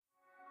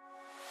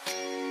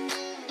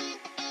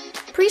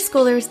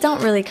Preschoolers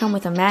don't really come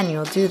with a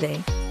manual, do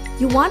they?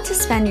 You want to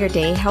spend your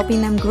day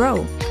helping them grow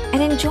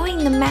and enjoying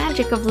the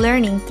magic of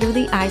learning through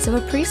the eyes of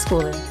a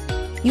preschooler.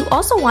 You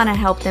also want to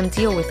help them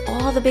deal with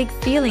all the big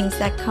feelings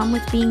that come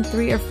with being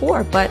 3 or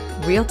 4, but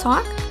real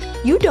talk,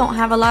 you don't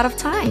have a lot of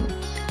time.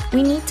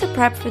 We need to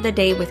prep for the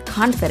day with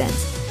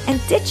confidence and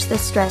ditch the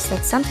stress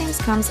that sometimes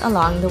comes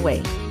along the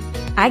way.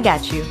 I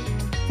got you.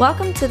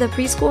 Welcome to the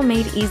Preschool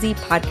Made Easy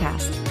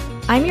podcast.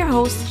 I'm your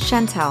host,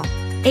 Chantel,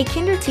 a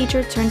kinder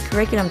teacher turned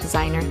curriculum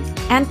designer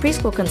and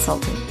preschool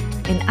consultant,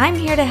 and I'm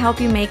here to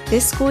help you make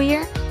this school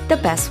year the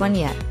best one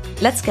yet.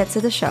 Let's get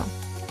to the show.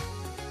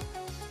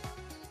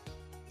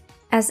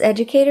 As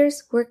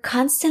educators, we're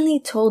constantly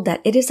told that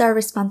it is our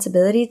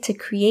responsibility to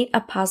create a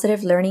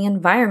positive learning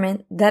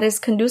environment that is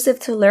conducive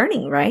to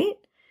learning, right?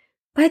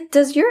 But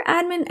does your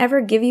admin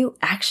ever give you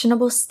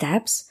actionable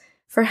steps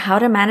for how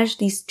to manage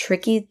these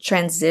tricky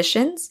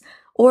transitions?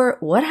 Or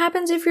what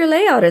happens if your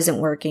layout isn't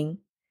working?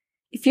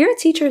 If you're a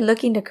teacher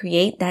looking to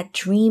create that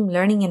dream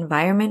learning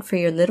environment for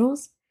your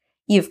littles,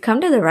 you've come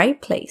to the right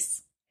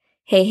place.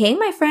 Hey,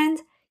 my friend,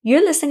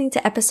 you're listening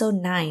to episode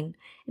 9,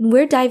 and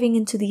we're diving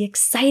into the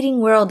exciting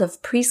world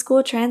of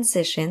preschool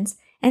transitions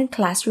and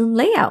classroom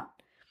layout.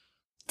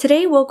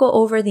 Today, we'll go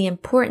over the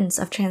importance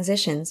of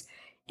transitions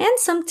and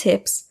some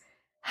tips,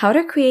 how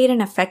to create an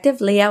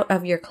effective layout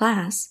of your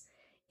class,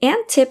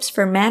 and tips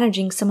for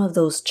managing some of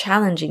those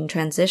challenging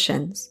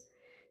transitions.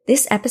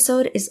 This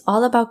episode is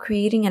all about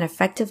creating an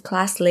effective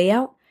class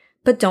layout,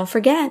 but don't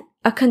forget,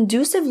 a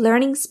conducive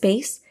learning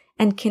space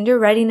and kinder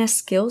readiness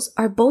skills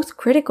are both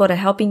critical to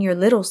helping your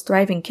littles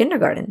thrive in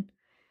kindergarten.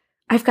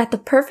 I've got the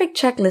perfect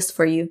checklist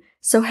for you,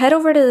 so head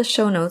over to the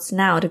show notes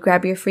now to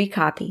grab your free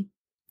copy.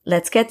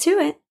 Let's get to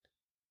it.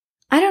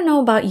 I don't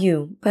know about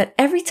you, but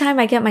every time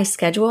I get my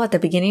schedule at the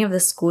beginning of the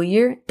school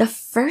year, the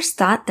first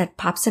thought that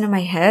pops into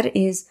my head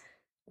is,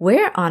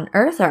 where on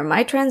earth are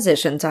my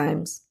transition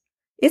times?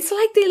 It's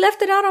like they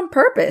left it out on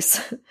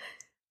purpose.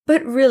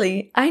 But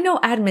really, I know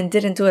admin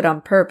didn't do it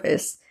on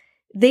purpose.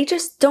 They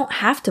just don't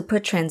have to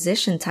put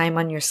transition time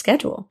on your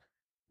schedule.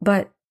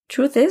 But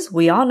truth is,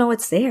 we all know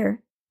it's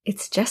there.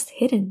 It's just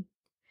hidden.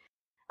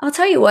 I'll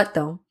tell you what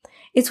though,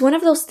 it's one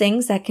of those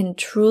things that can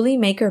truly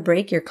make or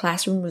break your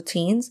classroom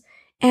routines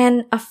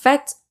and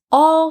affect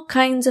all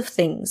kinds of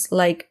things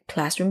like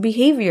classroom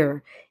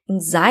behavior,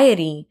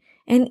 anxiety,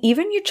 and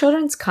even your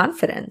children's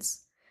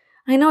confidence.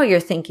 I know what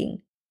you're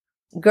thinking.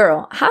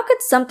 Girl, how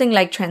could something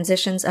like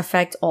transitions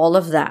affect all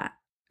of that?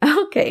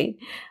 Okay,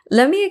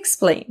 let me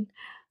explain.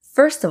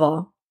 First of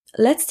all,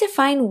 let's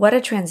define what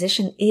a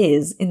transition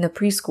is in the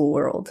preschool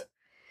world.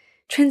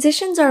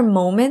 Transitions are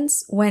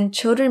moments when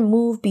children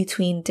move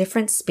between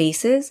different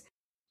spaces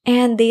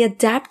and they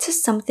adapt to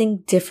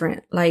something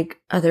different, like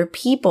other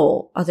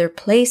people, other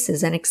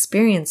places, and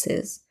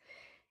experiences.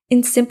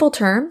 In simple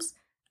terms,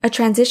 a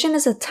transition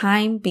is a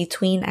time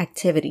between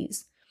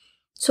activities.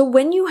 So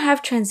when you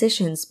have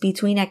transitions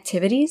between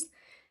activities,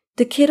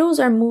 the kiddos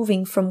are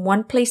moving from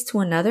one place to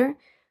another,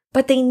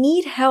 but they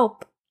need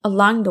help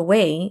along the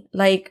way,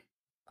 like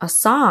a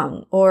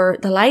song or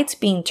the lights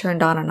being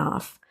turned on and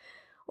off,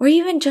 or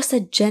even just a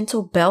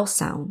gentle bell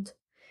sound.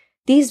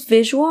 These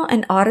visual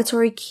and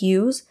auditory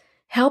cues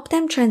help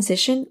them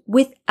transition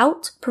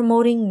without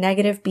promoting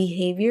negative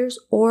behaviors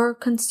or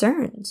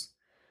concerns.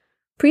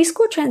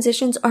 Preschool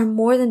transitions are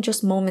more than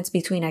just moments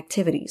between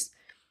activities.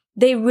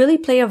 They really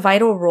play a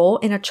vital role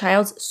in a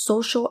child's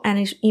social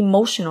and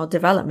emotional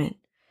development.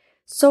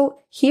 So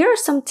here are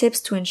some tips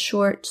to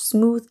ensure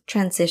smooth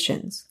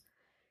transitions.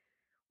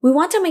 We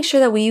want to make sure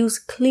that we use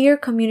clear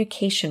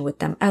communication with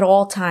them at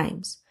all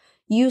times.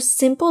 Use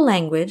simple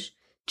language,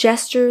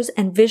 gestures,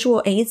 and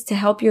visual aids to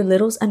help your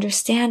littles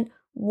understand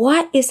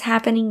what is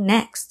happening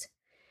next.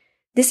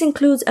 This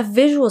includes a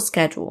visual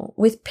schedule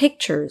with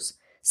pictures,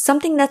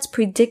 something that's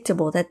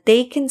predictable that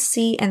they can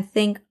see and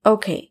think,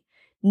 okay,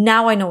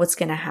 now I know what's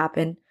going to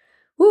happen.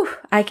 Whew,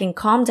 I can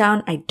calm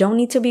down. I don't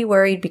need to be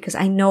worried because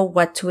I know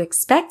what to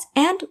expect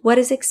and what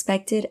is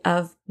expected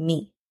of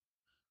me.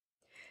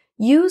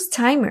 Use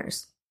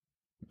timers.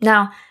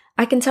 Now,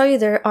 I can tell you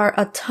there are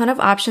a ton of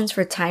options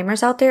for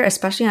timers out there,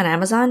 especially on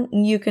Amazon.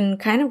 You can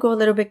kind of go a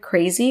little bit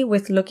crazy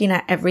with looking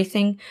at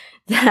everything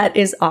that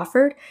is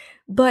offered,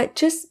 but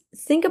just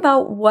think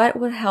about what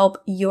would help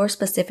your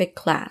specific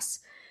class.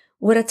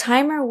 Would a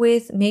timer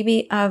with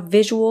maybe a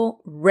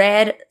visual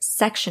red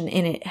section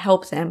in it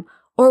help them,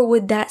 or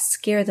would that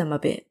scare them a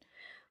bit?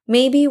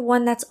 Maybe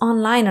one that's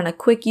online on a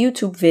quick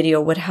YouTube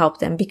video would help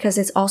them because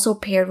it's also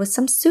paired with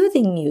some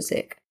soothing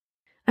music.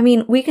 I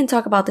mean, we can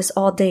talk about this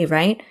all day,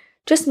 right?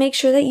 Just make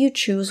sure that you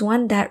choose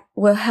one that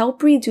will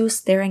help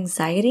reduce their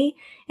anxiety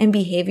and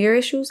behavior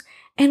issues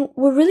and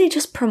will really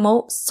just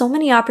promote so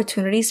many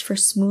opportunities for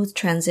smooth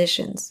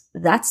transitions.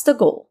 That's the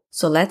goal,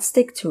 so let's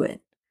stick to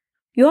it.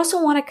 You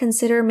also want to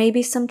consider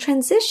maybe some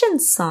transition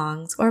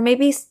songs or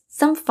maybe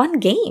some fun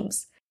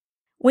games.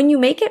 When you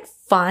make it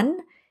fun,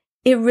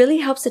 it really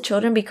helps the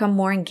children become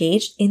more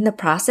engaged in the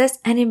process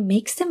and it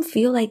makes them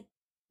feel like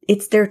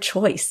it's their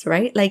choice,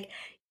 right? Like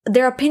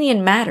their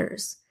opinion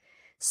matters.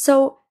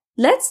 So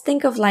Let's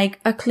think of like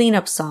a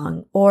cleanup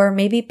song, or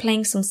maybe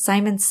playing some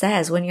Simon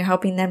Says when you're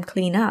helping them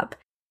clean up.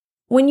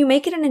 When you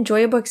make it an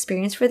enjoyable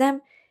experience for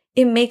them,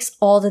 it makes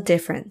all the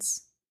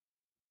difference.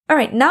 All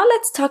right, now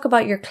let's talk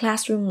about your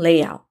classroom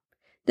layout.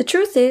 The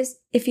truth is,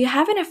 if you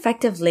have an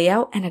effective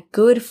layout and a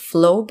good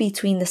flow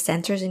between the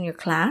centers in your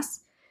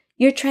class,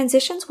 your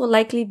transitions will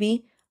likely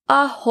be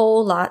a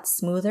whole lot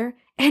smoother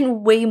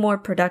and way more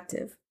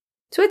productive.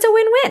 So it's a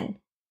win-win.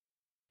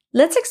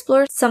 Let's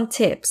explore some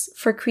tips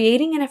for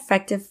creating an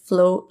effective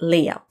flow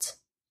layout.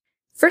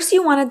 First,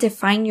 you want to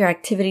define your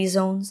activity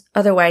zones,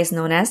 otherwise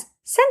known as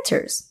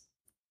centers.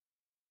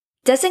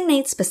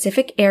 Designate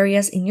specific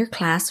areas in your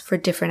class for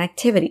different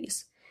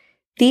activities.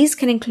 These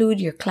can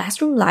include your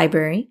classroom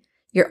library,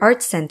 your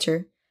art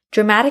center,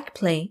 dramatic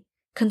play,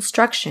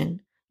 construction,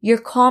 your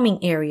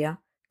calming area,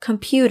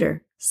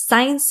 computer,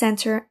 science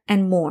center,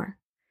 and more.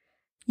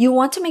 You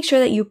want to make sure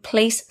that you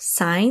place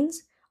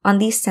signs on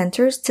these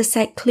centers to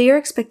set clear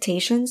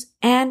expectations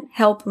and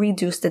help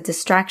reduce the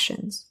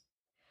distractions.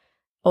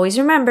 Always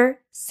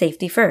remember,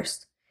 safety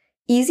first.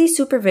 Easy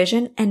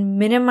supervision and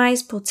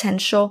minimize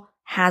potential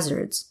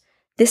hazards.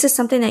 This is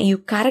something that you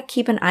gotta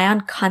keep an eye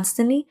on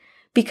constantly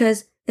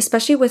because,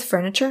 especially with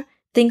furniture,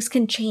 things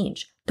can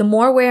change. The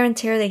more wear and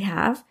tear they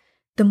have,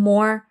 the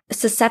more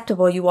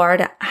susceptible you are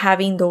to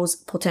having those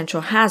potential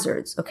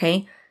hazards,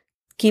 okay?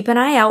 Keep an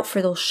eye out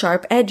for those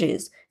sharp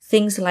edges,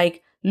 things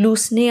like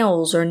loose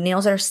nails or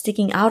nails that are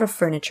sticking out of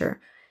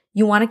furniture.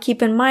 You want to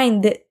keep in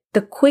mind that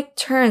the quick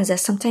turns that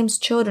sometimes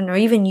children or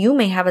even you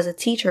may have as a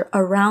teacher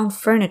around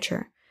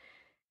furniture.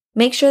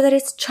 Make sure that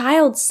it's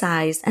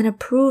child-sized and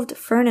approved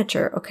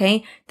furniture,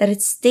 okay? That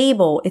it's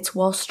stable, it's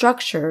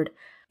well-structured.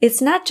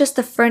 It's not just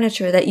the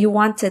furniture that you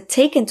want to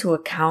take into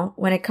account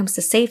when it comes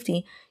to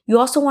safety. You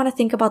also want to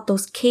think about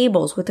those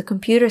cables with the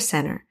computer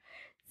center.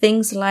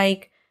 Things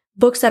like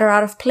books that are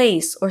out of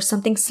place or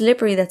something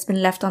slippery that's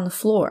been left on the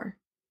floor.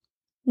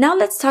 Now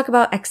let's talk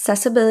about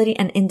accessibility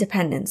and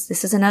independence.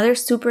 This is another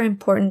super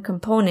important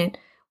component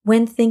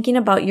when thinking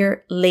about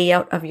your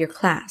layout of your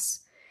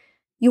class.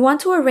 You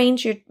want to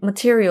arrange your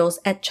materials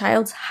at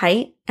child's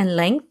height and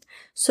length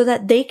so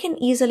that they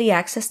can easily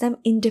access them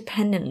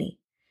independently.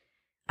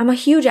 I'm a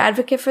huge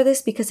advocate for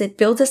this because it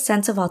builds a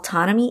sense of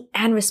autonomy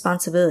and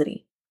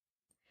responsibility.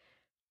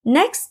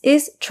 Next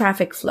is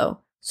traffic flow.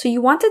 So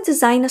you want to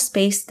design a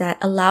space that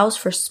allows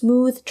for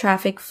smooth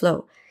traffic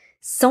flow.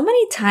 So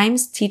many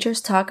times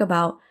teachers talk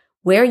about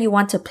where you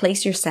want to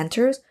place your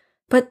centers,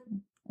 but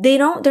they're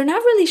not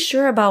really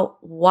sure about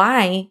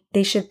why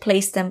they should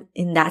place them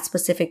in that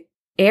specific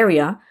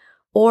area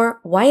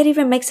or why it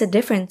even makes a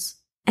difference.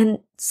 And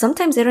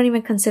sometimes they don't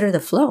even consider the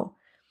flow.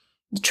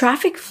 The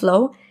traffic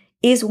flow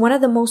is one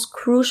of the most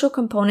crucial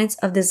components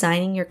of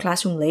designing your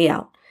classroom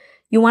layout.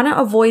 You want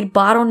to avoid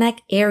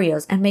bottleneck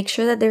areas and make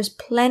sure that there's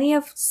plenty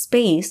of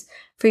space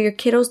for your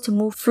kiddos to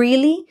move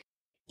freely,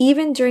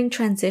 even during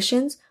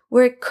transitions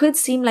where it could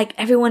seem like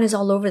everyone is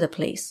all over the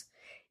place.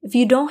 If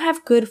you don't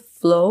have good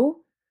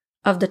flow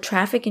of the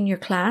traffic in your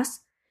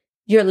class,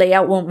 your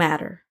layout won't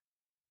matter.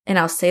 And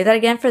I'll say that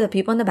again for the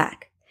people in the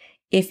back.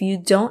 If you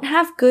don't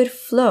have good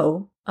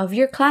flow of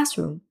your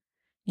classroom,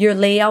 your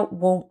layout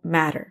won't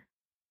matter.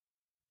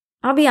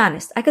 I'll be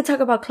honest, I could talk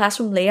about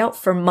classroom layout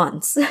for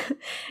months.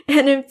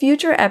 And in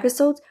future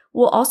episodes,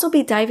 we'll also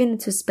be diving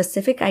into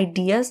specific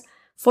ideas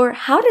for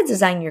how to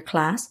design your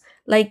class,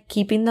 like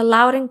keeping the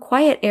loud and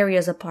quiet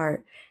areas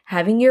apart,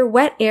 having your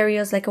wet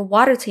areas like a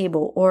water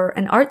table or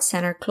an art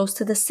center close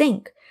to the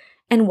sink,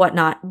 and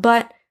whatnot.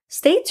 But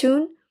stay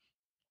tuned,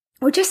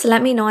 or just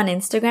let me know on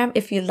Instagram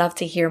if you'd love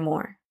to hear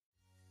more.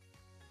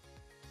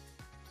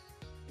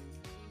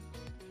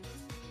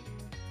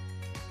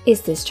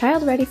 Is this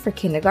child ready for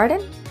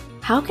kindergarten?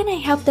 How can I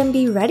help them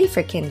be ready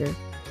for kinder?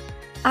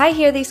 I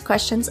hear these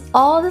questions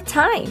all the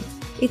time.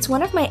 It's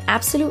one of my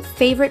absolute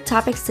favorite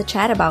topics to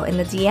chat about in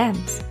the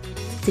DMs.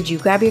 Did you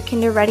grab your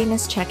kinder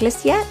readiness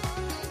checklist yet?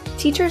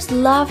 Teachers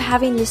love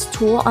having this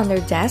tool on their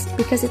desk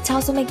because it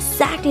tells them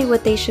exactly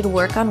what they should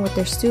work on with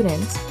their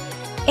students.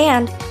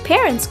 And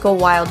parents go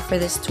wild for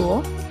this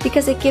tool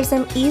because it gives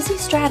them easy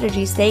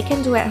strategies they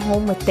can do at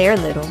home with their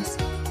littles.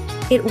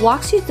 It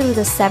walks you through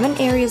the 7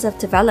 areas of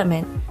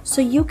development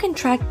so you can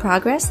track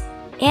progress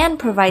and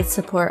provide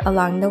support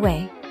along the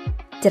way.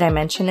 Did I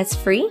mention it's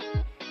free?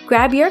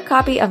 Grab your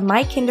copy of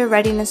my Kinder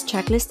Readiness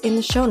Checklist in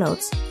the show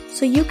notes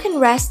so you can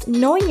rest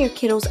knowing your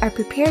kiddos are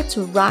prepared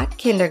to rock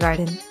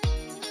kindergarten.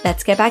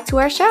 Let's get back to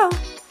our show.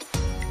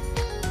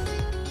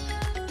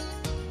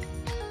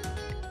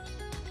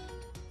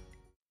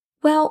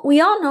 Well,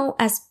 we all know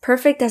as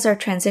perfect as our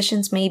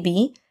transitions may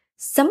be,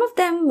 some of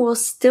them will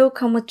still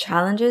come with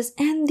challenges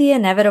and the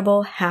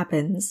inevitable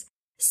happens.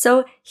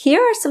 So here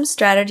are some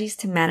strategies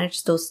to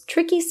manage those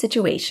tricky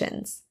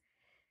situations.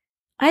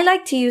 I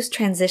like to use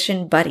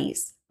transition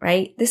buddies,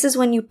 right? This is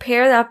when you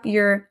pair up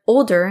your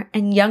older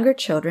and younger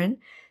children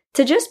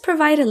to just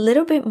provide a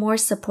little bit more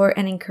support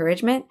and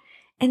encouragement.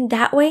 And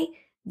that way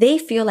they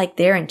feel like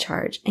they're in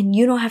charge and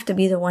you don't have to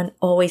be the one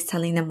always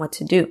telling them what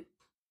to do.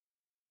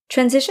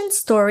 Transition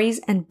stories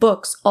and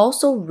books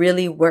also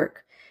really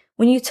work.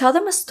 When you tell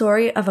them a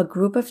story of a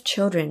group of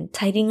children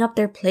tidying up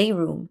their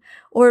playroom,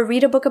 or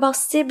read a book about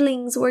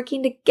siblings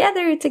working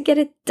together to get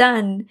it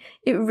done,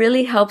 it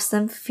really helps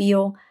them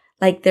feel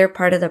like they're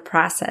part of the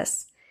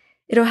process.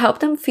 It'll help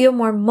them feel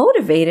more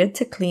motivated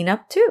to clean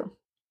up too.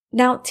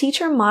 Now,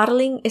 teacher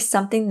modeling is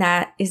something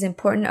that is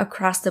important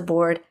across the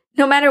board,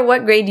 no matter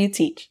what grade you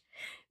teach.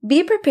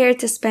 Be prepared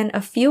to spend a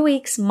few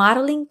weeks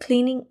modeling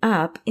cleaning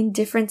up in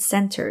different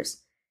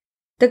centers.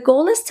 The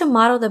goal is to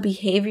model the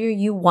behavior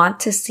you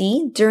want to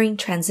see during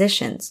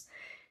transitions.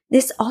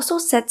 This also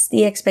sets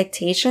the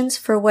expectations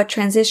for what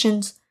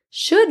transitions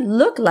should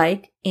look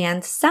like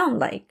and sound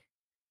like.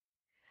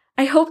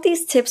 I hope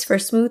these tips for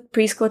smooth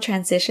preschool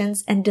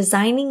transitions and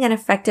designing an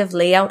effective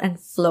layout and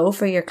flow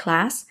for your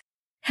class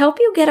help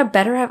you get a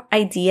better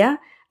idea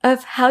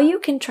of how you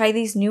can try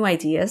these new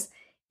ideas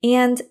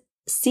and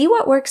see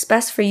what works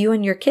best for you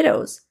and your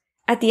kiddos.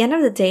 At the end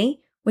of the day,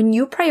 when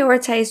you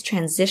prioritize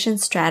transition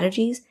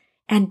strategies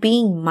and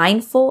being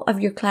mindful of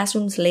your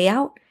classroom's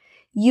layout,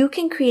 you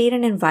can create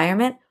an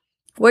environment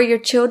where your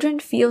children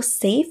feel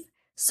safe,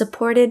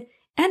 supported,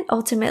 and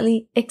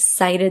ultimately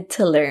excited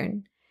to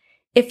learn.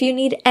 If you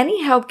need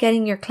any help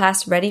getting your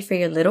class ready for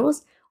your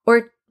littles,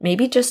 or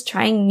maybe just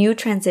trying new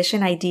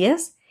transition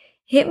ideas,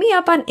 hit me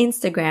up on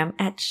Instagram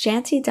at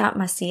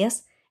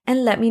shanti.macias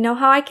and let me know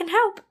how I can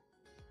help.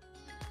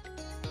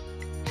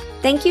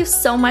 Thank you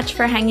so much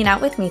for hanging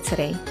out with me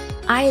today.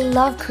 I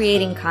love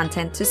creating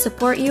content to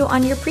support you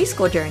on your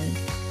preschool journey.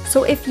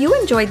 So if you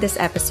enjoyed this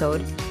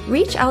episode,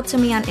 reach out to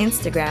me on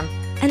Instagram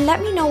and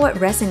let me know what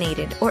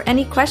resonated or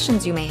any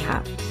questions you may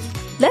have.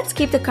 Let's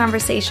keep the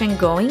conversation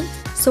going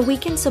so we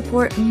can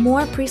support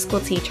more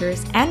preschool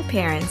teachers and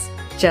parents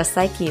just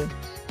like you.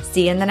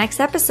 See you in the next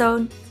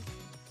episode.